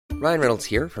Ryan Reynolds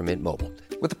here from Mint Mobile.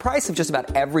 With the price of just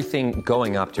about everything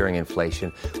going up during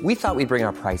inflation, we thought we'd bring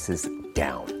our prices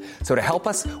down. So to help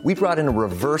us, we brought in a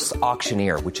reverse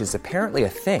auctioneer, which is apparently a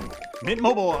thing. Mint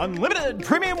Mobile Unlimited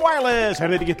Premium Wireless. How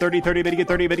to get 30, 30, bit to get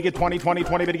 30, bit to get 20, 20,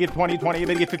 20, bit to get 20, 20,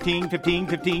 bit to get 15, 15,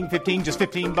 15, 15, just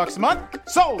 $15 a month?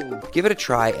 Sold! Give it a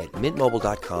try at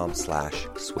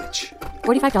mintmobile.com/switch.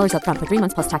 $45 up front for 3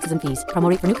 months plus taxes and fees. Promo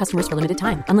rate for new customers for limited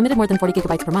time. Unlimited more than 40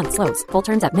 gigabytes per month. Slows full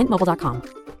terms at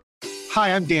mintmobile.com.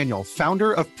 Hi, I'm Daniel,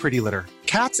 founder of Pretty Litter.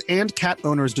 Cats and cat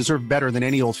owners deserve better than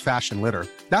any old-fashioned litter.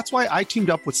 That's why I teamed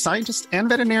up with scientists and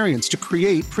veterinarians to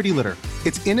create Pretty Litter.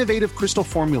 Its innovative crystal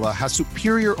formula has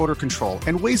superior odor control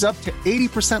and weighs up to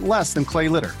 80% less than clay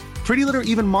litter. Pretty Litter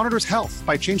even monitors health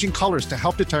by changing colors to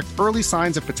help detect early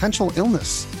signs of potential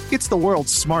illness. It's the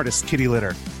world's smartest kitty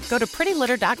litter. Go to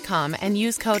prettylitter.com and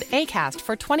use code ACAST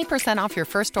for 20% off your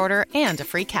first order and a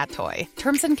free cat toy.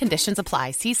 Terms and conditions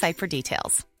apply. See site for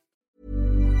details.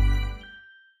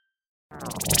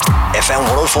 FM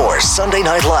 104 Sunday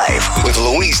Night Live with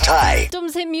Louise Ty.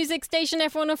 Dubs Hit Music Station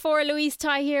F104, Louise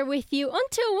Ty here with you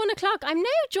until 1 o'clock. I'm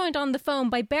now joined on the phone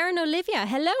by Baron Olivia.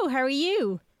 Hello, how are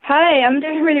you? Hi, I'm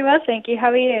doing really well, thank you.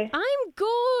 How are you? I'm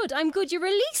good. You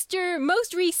released your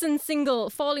most recent single,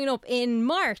 Falling Up, in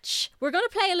March. We're going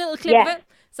to play a little clip of it,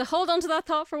 so hold on to that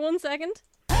thought for 1 second.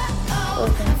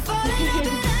 Awesome.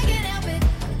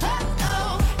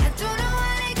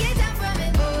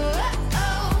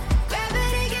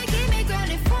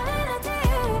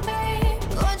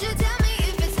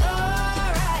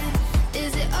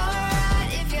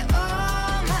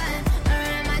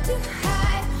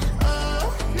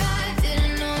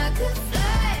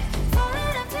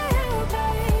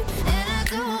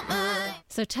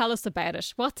 So tell us about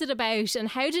it. What's it about and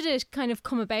how did it kind of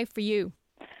come about for you?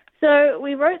 So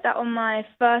we wrote that on my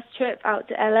first trip out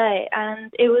to LA,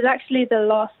 and it was actually the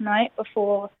last night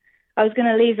before I was going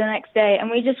to leave the next day,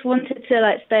 and we just wanted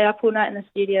to stay up all night in the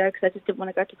studio because I just didn't want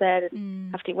to go to bed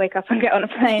and have to wake up and get on a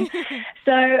plane.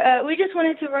 So we just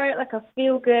wanted to write a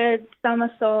feel-good summer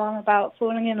song about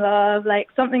falling in love,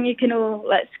 something you can all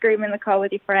scream in the car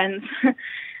with your friends.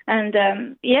 And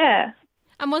yeah.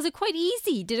 And was it quite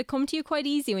easy? Did it come to you quite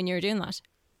easy when you were doing that?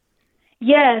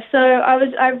 Yeah, so I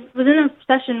was in a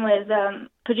session with a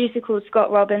producer called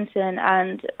Scott Robinson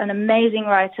and an amazing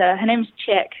writer. Her name's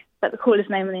Chick, but the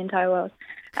coolest name in the entire world.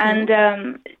 Cool.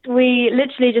 And we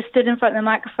literally just stood in front of the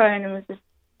microphone and was just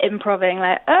improvising,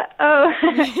 uh-oh.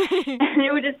 And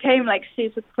it just came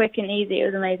super quick and easy. It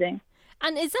was amazing.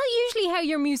 And is that usually how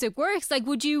your music works?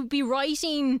 Would you be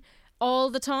writing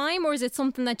all the time, or is it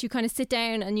something that you kind of sit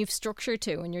down and you've structure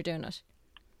to when you're doing it?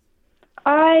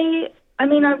 I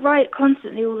mean, I write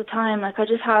constantly all the time. I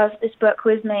just have this book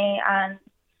with me, and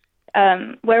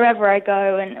wherever I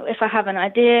go, and if I have an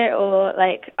idea or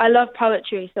I love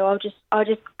poetry, so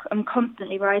I'm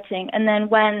constantly writing. And then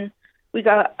when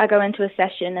I go into a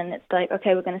session and it's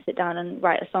okay, we're going to sit down and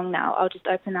write a song now, I'll just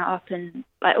open that up and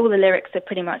all the lyrics are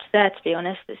pretty much there, to be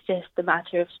honest. It's just a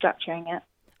matter of structuring it.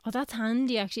 Oh, that's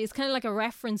handy, actually. It's kind of like a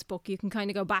reference book you can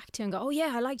kind of go back to and go, oh,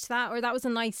 yeah, I liked that. Or that was a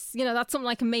nice, that's something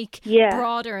I can make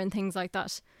broader and things like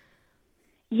that.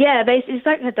 Yeah, it's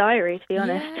like a diary, to be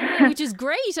honest. Yeah, which is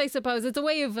great, I suppose. It's a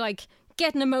way of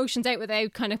getting emotions out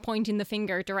without kind of pointing the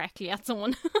finger directly at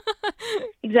someone.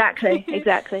 Exactly.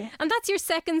 And that's your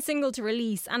second single to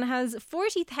release and has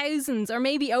 40,000 or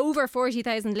maybe over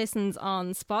 40,000 listens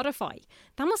on Spotify.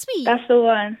 That must be That's the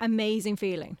one. Amazing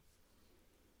feeling.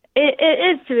 It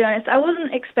is, to be honest. I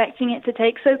wasn't expecting it to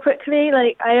take so quickly.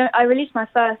 I released my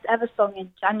first ever song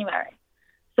in January.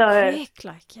 So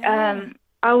quick, it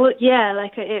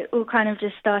all kind of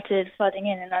just started flooding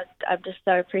in, and I'm just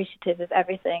so appreciative of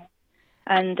everything.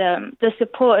 And the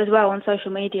support as well on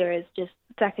social media is just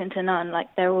second to none.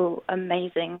 They're all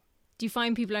amazing. Do you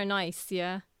find people are nice?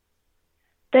 Yeah.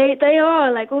 They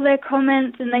are, all their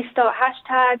comments, and they start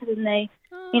hashtags, and they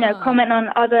comment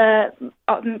on other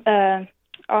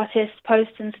artists'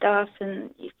 posts and stuff,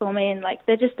 and for me, and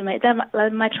they're just amazing.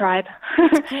 They're my tribe.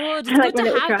 It's good. It's good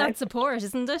to have that support,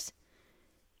 isn't it?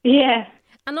 Yeah.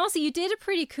 And also, you did a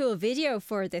pretty cool video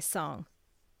for this song.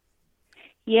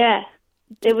 Yeah,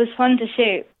 it was fun to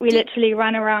shoot. We literally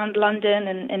ran around London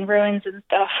and in ruins and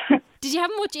stuff. Did you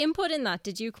have much input in that?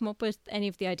 Did you come up with any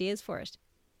of the ideas for it?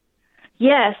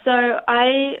 Yeah, so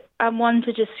I am one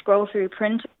to just scroll through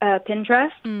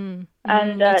Pinterest and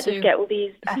just get all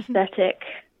these aesthetic,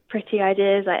 pretty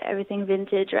ideas, everything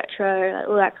vintage, retro,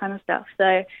 all that kind of stuff.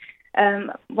 So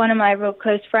one of my real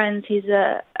close friends, he's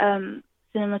a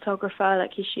cinematographer,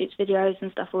 he shoots videos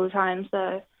and stuff all the time.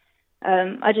 So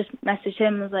I just messaged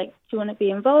him, was do you want to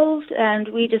be involved? And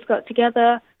we just got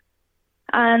together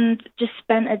and just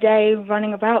spent a day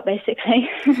running about, basically.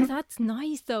 That's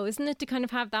nice, though, isn't it, to kind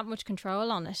of have that much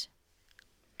control on it?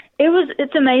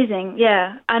 It's amazing,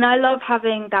 yeah. And I love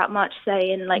having that much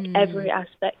say in like every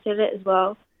aspect of it as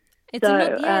well. It's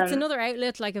another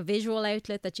outlet, like a visual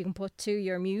outlet that you can put to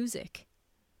your music.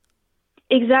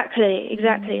 Exactly.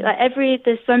 Like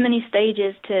there's so many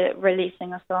stages to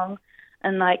releasing a song,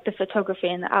 and like the photography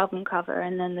and the album cover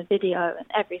and then the video and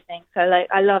everything. So like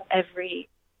I love every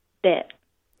bit.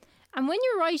 And when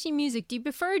you're writing music, do you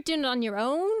prefer doing it on your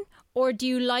own, or do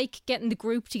you like getting the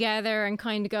group together and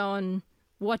kind of going,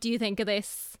 what do you think of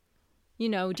this? You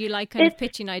know, do you like kind of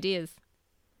pitching ideas?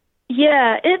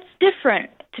 Yeah, it's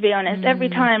different, to be honest. Every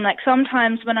time, like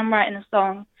sometimes when I'm writing a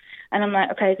song and I'm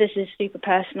like, okay, this is super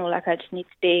personal, like I just need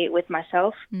to be with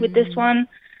myself with this one,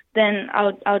 then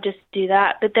I'll just do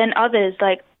that. But then others,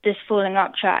 like this Falling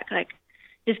Up track, like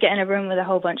just get in a room with a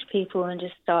whole bunch of people and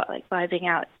just start like vibing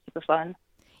out. It's super fun.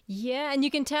 Yeah, and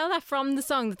you can tell that from the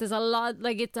song that there's a lot,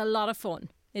 like it's a lot of fun.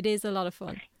 It is a lot of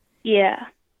fun. Yeah.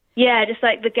 Yeah, just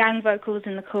like the gang vocals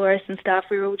in the chorus and stuff.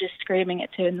 We were all just screaming at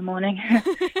 2 a.m.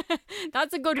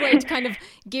 That's a good way to kind of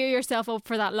gear yourself up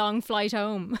for that long flight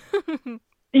home.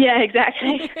 Yeah,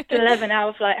 exactly. It's an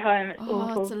 11-hour flight home. It's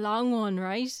awful. It's a long one,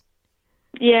 right?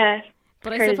 Yeah.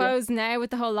 But crazy. I suppose now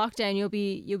with the whole lockdown, you'll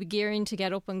be gearing to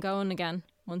get up and going again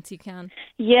once you can.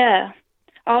 Yeah.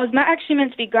 I was actually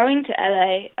meant to be going to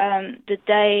LA the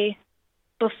day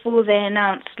before they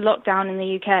announced lockdown in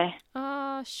the UK.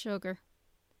 Oh, sugar.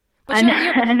 But I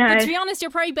know. But to be honest,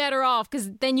 you're probably better off because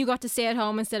then you got to stay at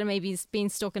home instead of maybe being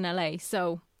stuck in LA.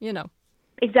 So, you know.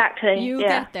 Exactly. You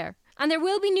get there. And there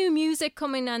will be new music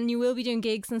coming and you will be doing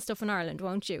gigs and stuff in Ireland,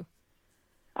 won't you?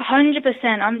 100%.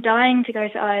 I'm dying to go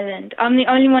to Ireland. I'm the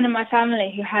only one in my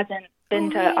family who hasn't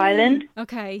been to Ireland.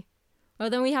 Okay.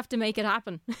 Well, then we have to make it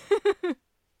happen.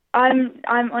 I'm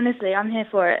honestly, I'm here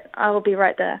for it. I will be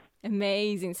right there.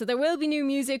 Amazing. So there will be new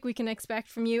music we can expect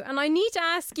from you. And I need to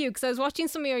ask you, because I was watching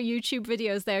some of your YouTube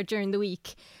videos there during the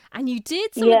week, and you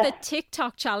did some of the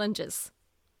TikTok challenges.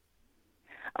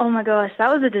 Oh my gosh,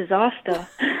 that was a disaster.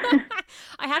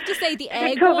 I have to say the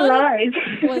egg one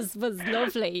was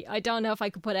lovely. I don't know if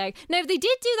I could put egg. Now, they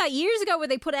did do that years ago where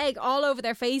they put egg all over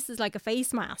their faces like a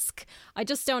face mask. I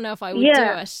just don't know if I would do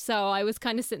it. So I was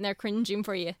kind of sitting there cringing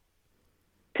for you.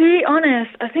 To be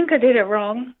honest, I think I did it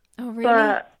wrong. Oh, really?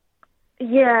 But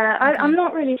yeah, okay. I'm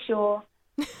not really sure.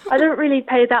 I don't really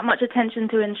pay that much attention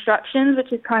to instructions,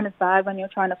 which is kind of bad when you're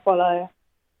trying to follow,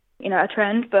 a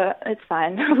trend, but it's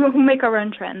fine. We'll make our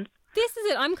own trends. This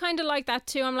is it. I'm kind of like that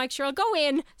too. I'm like, sure, I'll go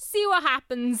in, see what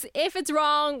happens. If it's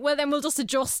wrong, well, then we'll just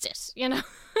adjust it,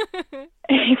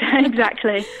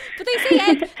 Exactly. But they say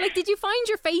egg, like, did you find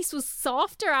your face was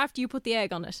softer after you put the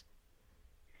egg on it?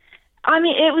 I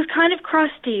mean, it was kind of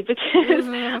crusty because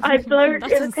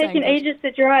it was taking ages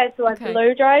to dry, so I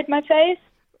blow dried my face.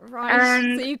 Right,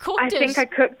 and so you cooked it. I think I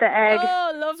cooked the egg.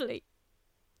 Oh, lovely.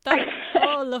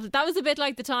 Lovely. That was a bit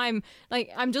like the time,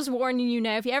 like, I'm just warning you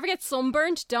now, if you ever get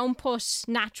sunburnt, don't put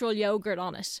natural yogurt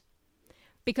on it.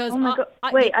 Because oh my God.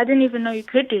 Wait, I didn't even know you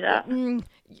could do that.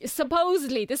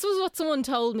 Supposedly, this was what someone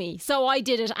told me. So I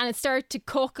did it and it started to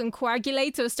cook and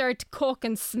coagulate, so it started to cook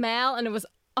and smell, and it was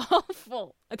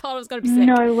awful. I thought I was going to be sick.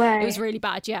 No way. It was really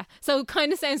bad, yeah. So it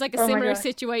kind of sounds like a similar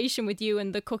situation with you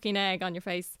and the cooking egg on your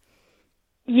face.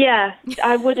 Yeah,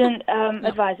 I wouldn't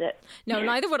advise it. No,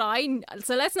 neither would I.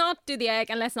 So let's not do the egg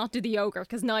and let's not do the yogurt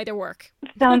because neither work.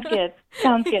 Sounds good.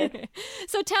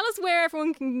 So tell us where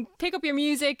everyone can pick up your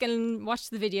music and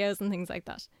watch the videos and things like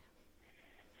that.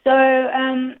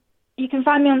 So you can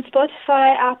find me on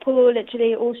Spotify, Apple,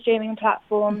 literally all streaming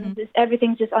platforms.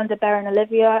 Everything's just under Bear &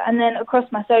 Olivia. And then across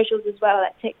my socials as well,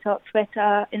 like TikTok,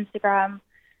 Twitter, Instagram,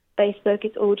 Facebook,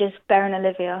 it's all just Bear &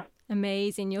 Olivia.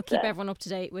 Amazing. You'll keep everyone up to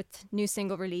date with new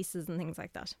single releases and things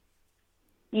like that.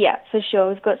 Yeah, for sure.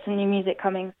 We've got some new music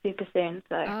coming super soon.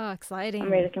 So exciting.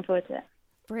 I'm really looking forward to it.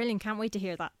 Brilliant. Can't wait to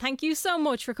hear that. Thank you so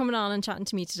much for coming on and chatting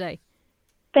to me today.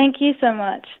 Thank you so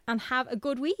much. And have a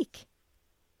good week.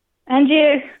 And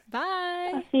you.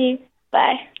 Bye. I'll see you.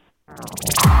 Bye.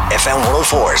 FM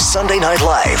 104 Sunday Night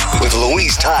Live with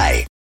Louise Ty.